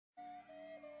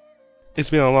It's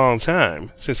been a long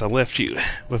time since I left you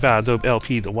without a dope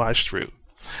LP to watch through.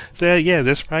 So yeah,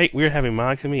 that's right, we're having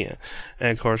Mod Khemia.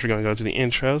 And of course we're going to go to the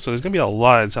intro, so there's going to be a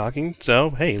lot of talking,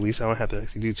 so hey, at least I don't have to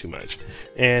actually do too much.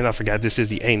 And I forgot this is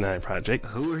the A9 project.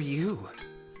 Who are you?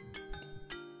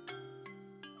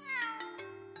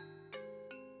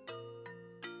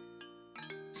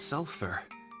 Sulfur.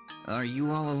 Are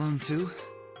you all alone too?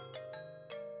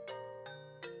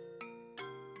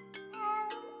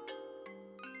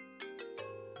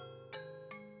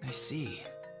 I see.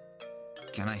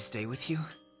 Can I stay with you?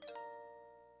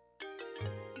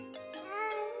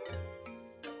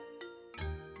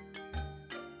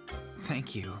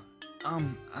 Thank you.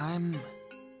 I'm...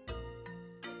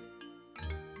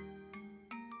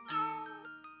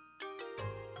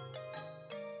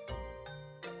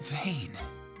 Vane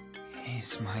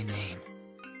is my name.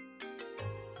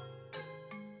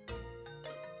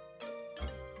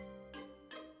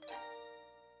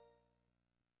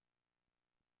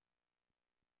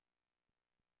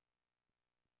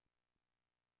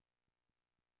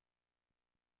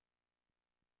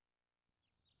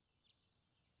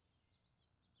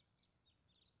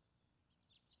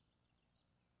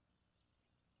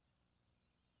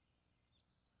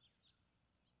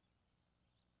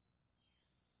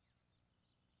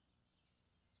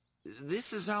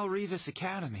 This is Leress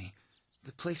Academy,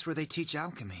 the place where they teach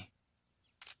alchemy.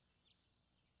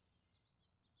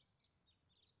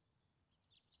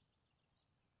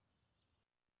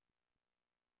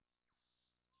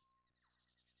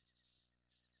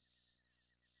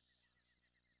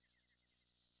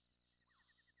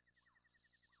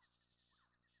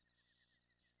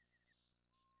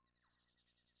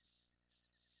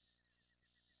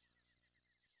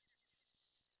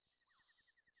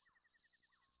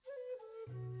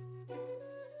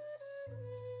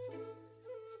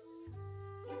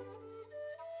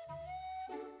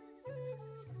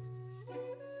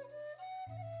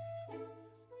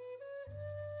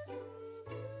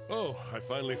 Oh, I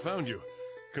finally found you.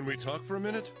 Can we talk for a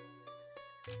minute?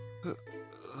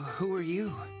 Who are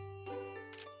you?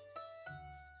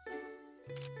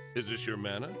 Is this your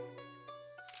mana?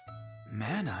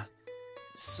 Mana?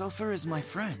 Sulfur is my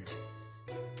friend.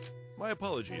 My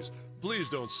apologies. Please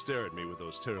don't stare at me with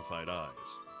those terrified eyes.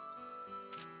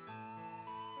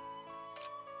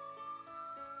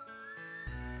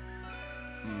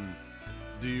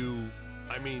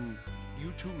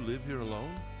 You two live here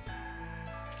alone?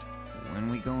 When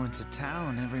we go into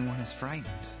town, everyone is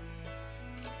frightened.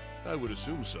 I would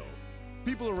assume so.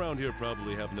 People around here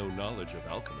probably have no knowledge of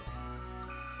alchemy.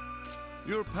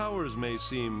 Your powers may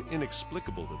seem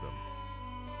inexplicable to them.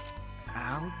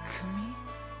 Alchemy?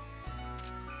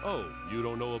 Oh, you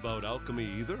don't know about alchemy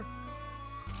either?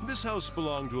 This house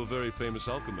belonged to a very famous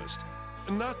alchemist,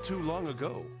 not too long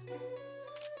ago.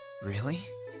 Really?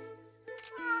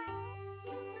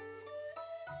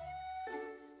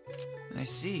 I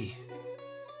see.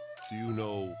 Do you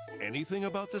know anything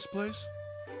about this place?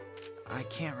 I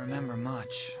can't remember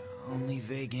much, only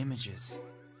vague images.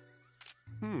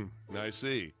 I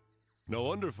see. No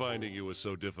wonder finding you was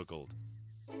so difficult.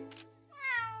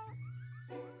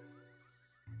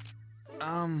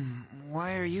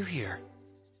 Why are you here?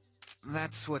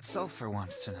 That's what Sulfur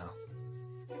wants to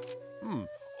know.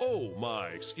 Oh,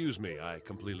 excuse me, I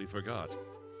completely forgot.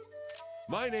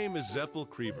 My name is Zeppel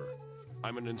Creever.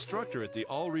 I'm an instructor at the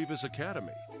Leress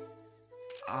Academy.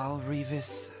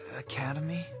 Leress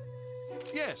Academy?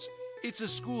 Yes, it's a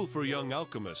school for young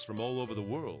alchemists from all over the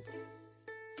world.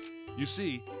 You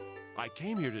see, I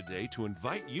came here today to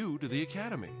invite you to the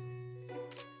academy.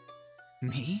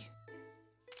 Me?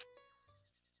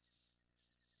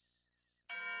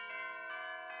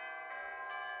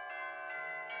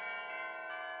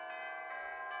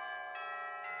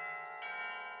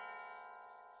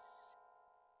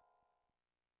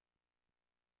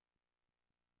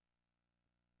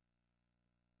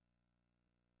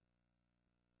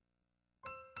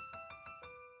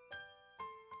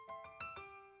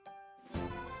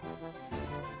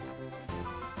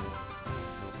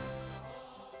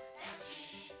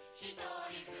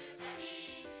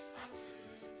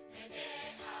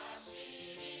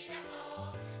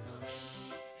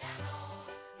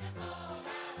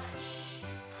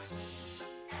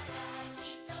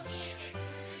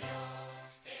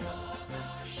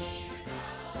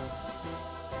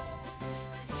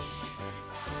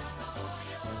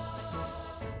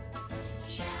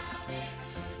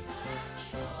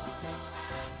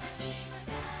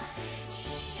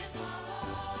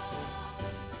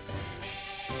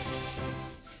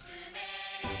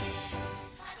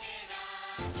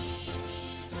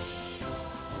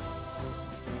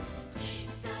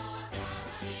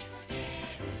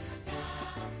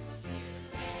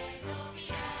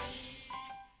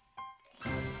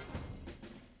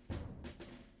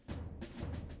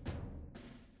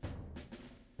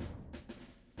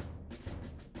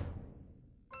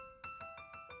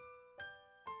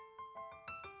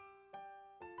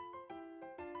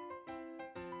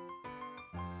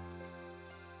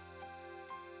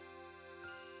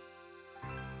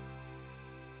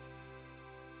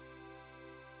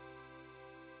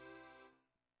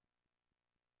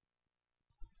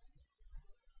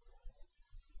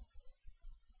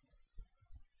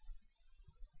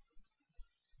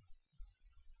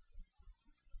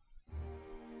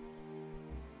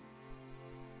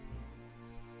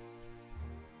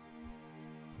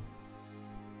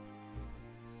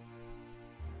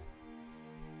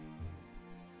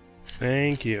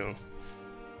 Thank you.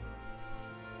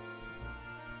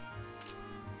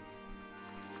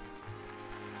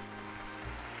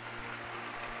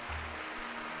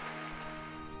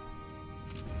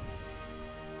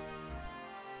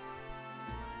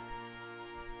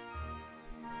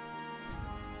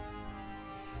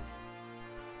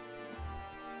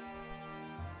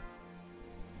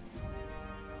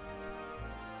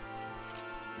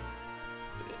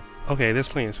 Okay, there's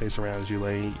plenty of space around you,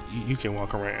 lady. You can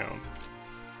walk around.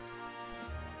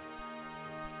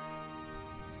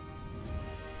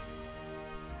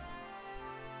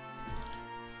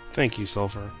 Thank you,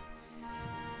 Sulfur.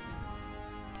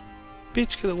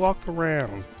 Bitch could have walked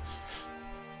around.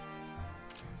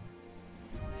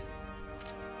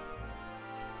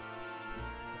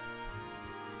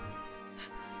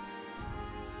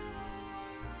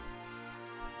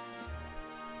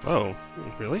 Oh,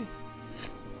 really?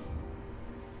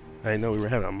 I didn't know we were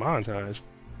having a montage.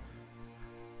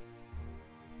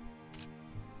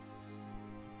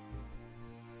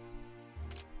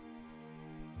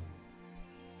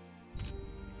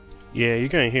 Yeah, you're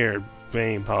gonna hear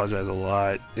Vayne apologize a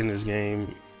lot in this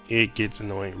game. It gets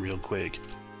annoying real quick.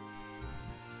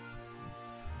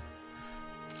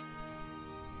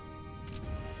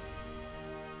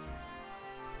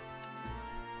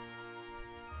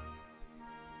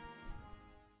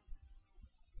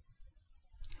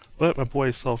 But my boy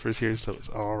Sulfur's here, so it's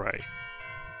alright.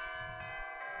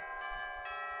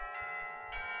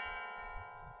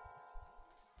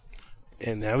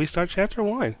 And now we start chapter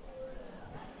 1.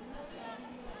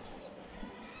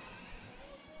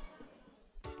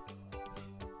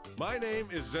 My name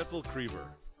is Zenthal Creever,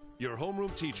 your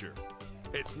homeroom teacher.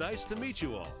 It's nice to meet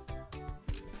you all.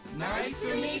 Nice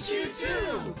to meet you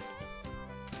too!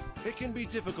 It can be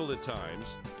difficult at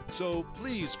times, so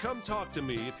please come talk to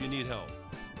me if you need help.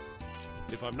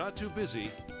 If I'm not too busy,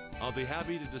 I'll be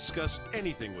happy to discuss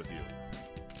anything with you.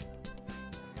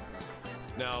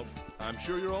 Now, I'm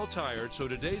sure you're all tired, so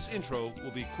today's intro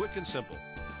will be quick and simple.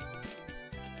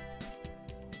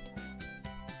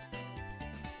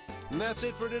 And that's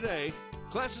it for today.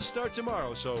 Classes start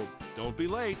tomorrow, so don't be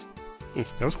late.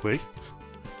 That was quick.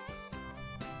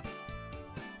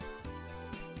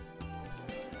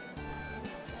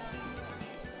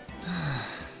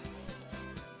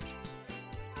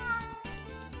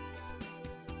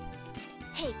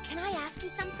 Hey, can I ask you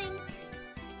something?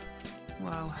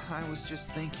 Well, I was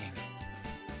just thinking,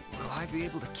 will I be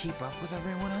able to keep up with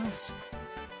everyone else?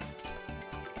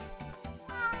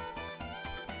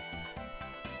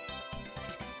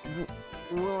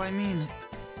 Well, I mean...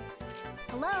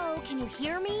 Hello, can you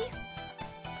hear me?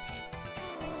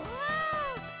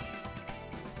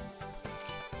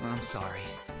 I'm sorry.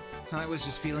 I was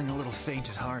just feeling a little faint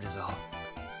at heart is all.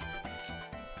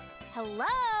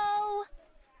 Hello?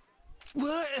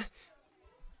 What?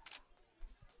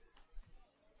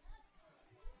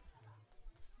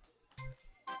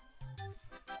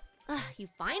 You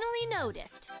finally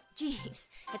noticed. Jeez,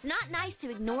 it's not nice to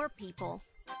ignore people.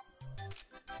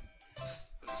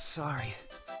 Sorry.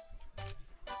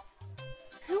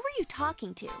 Who were you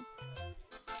talking to?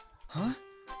 Huh?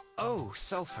 Oh,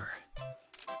 Sulfur.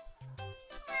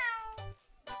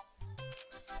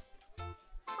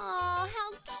 Aw,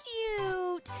 how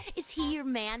cute! Is he your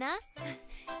mana?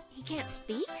 He can't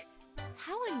speak?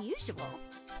 How unusual.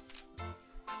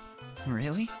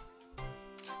 Really?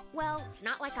 Well, it's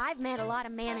not like I've met a lot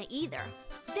of mana either.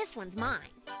 This one's mine.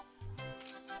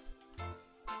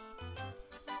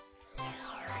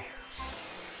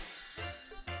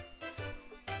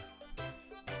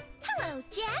 Hello,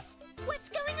 Jess! What's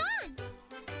going on?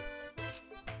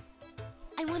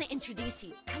 I want to introduce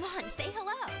you. Come on, say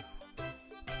hello.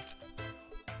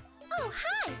 Oh,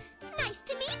 hi! Nice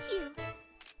to meet you.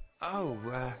 Oh,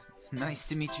 nice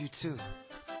to meet you too.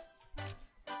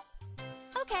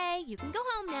 Okay, you can go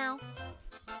home now.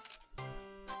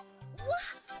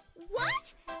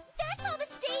 What? That's all the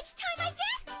stage time I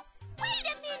get? Wait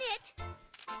a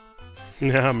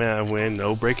minute! Nah, man, win.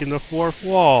 No breaking the fourth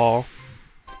wall.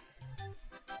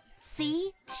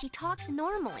 See? She talks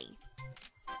normally.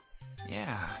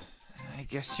 Yeah, I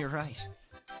guess you're right.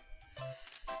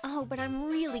 Oh, but I'm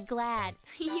really glad.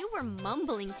 You were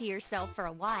mumbling to yourself for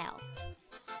a while.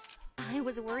 I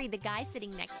was worried the guy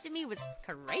sitting next to me was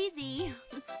crazy.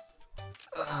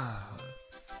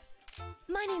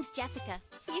 My name's Jessica.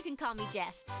 You can call me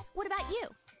Jess. What about you?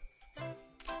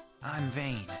 I'm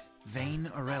Vayne.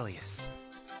 Vayne Aurelius.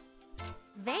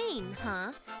 Vayne,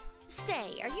 huh?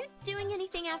 Say, are you doing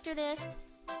anything after this?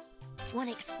 Want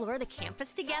to explore the campus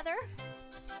together?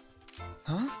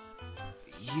 Huh?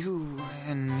 You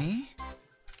and me?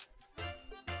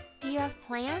 Do you have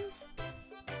plans?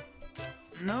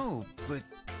 No, but...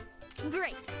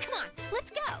 Great. Come on,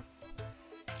 let's go.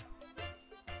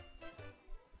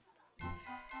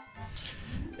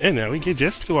 And now we get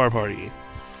Jess to our party.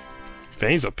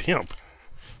 Fane's a pimp.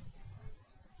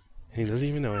 He doesn't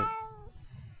even know it.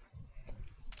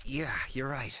 Yeah, you're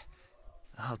right.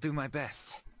 I'll do my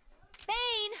best.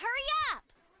 Fane, hurry up!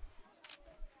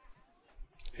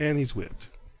 And he's whipped.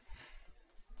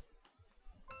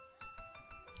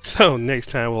 So next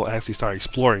time we'll actually start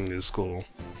exploring this school.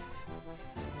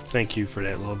 Thank you for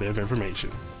that little bit of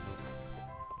information.